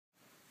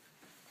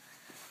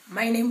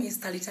My name is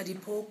Talitha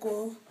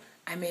Dipoko.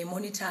 I'm a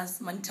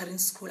monitoring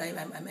school.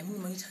 I'm in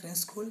monitoring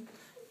school,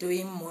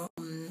 doing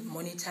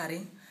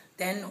monitoring.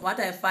 Then what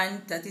I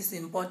find that is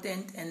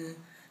important and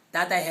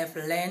that I have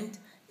learned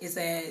is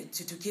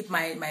to keep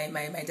my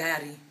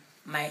diary,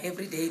 my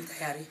everyday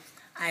diary.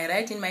 I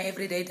write in my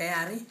everyday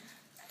diary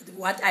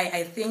what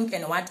I think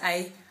and what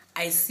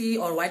I see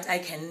or what I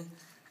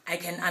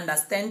can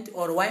understand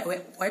or what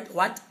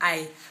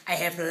I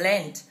have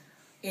learned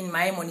in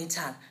my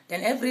monitor.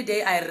 Then every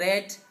day I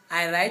write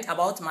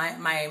about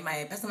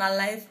my personal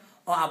life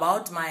or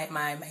about my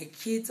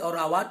kids or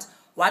about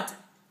what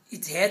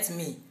it hurts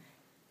me.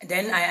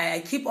 Then I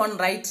keep on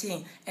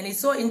writing, and it's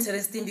so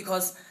interesting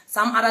because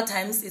some other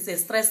times it's a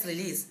stress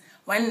release.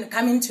 When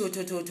coming to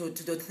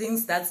the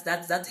things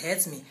that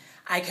hurts me,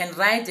 I can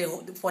write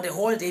for the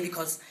whole day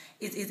because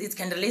it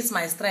can release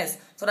my stress.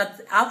 So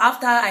that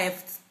after I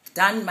have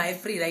done my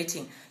free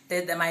writing,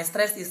 my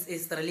stress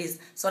is released,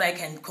 so that I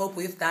can cope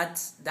with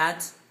that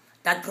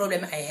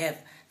problem I have.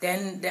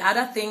 Then the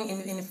other thing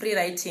in free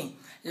writing,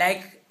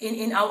 like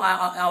in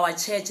our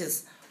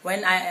churches,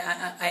 when I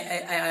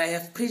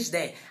have preached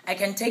there, I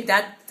can take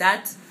that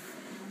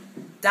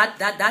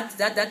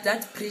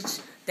preach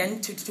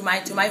then to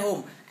my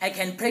home. I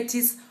can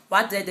practice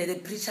what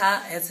the preacher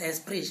has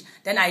preached.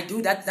 Then I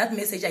do that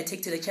message I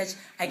take to the church.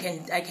 I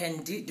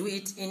can do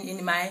it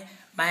in my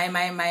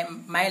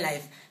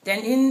life. Then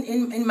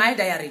in my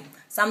diary,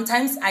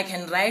 sometimes I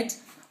can write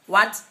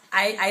what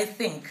I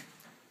think,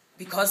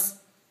 because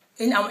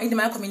in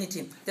my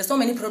community there's so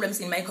many problems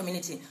in my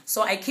community.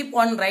 So I keep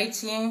on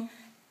writing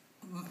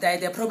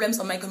the problems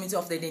of my community,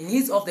 of the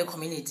needs of the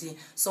community.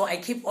 So I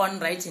keep on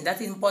writing.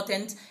 That's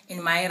important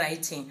in my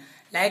writing.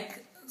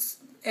 Like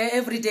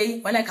every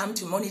day when I come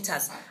to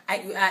monitors,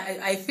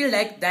 I feel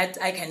like that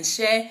I can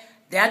share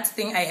that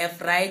thing I have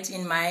write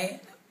in my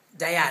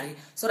diary,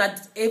 so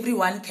that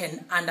everyone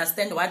can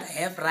understand what I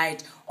have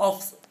write.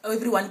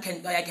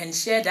 I can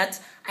share that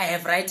I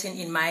have written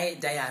in my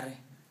diary.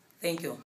 Thank you.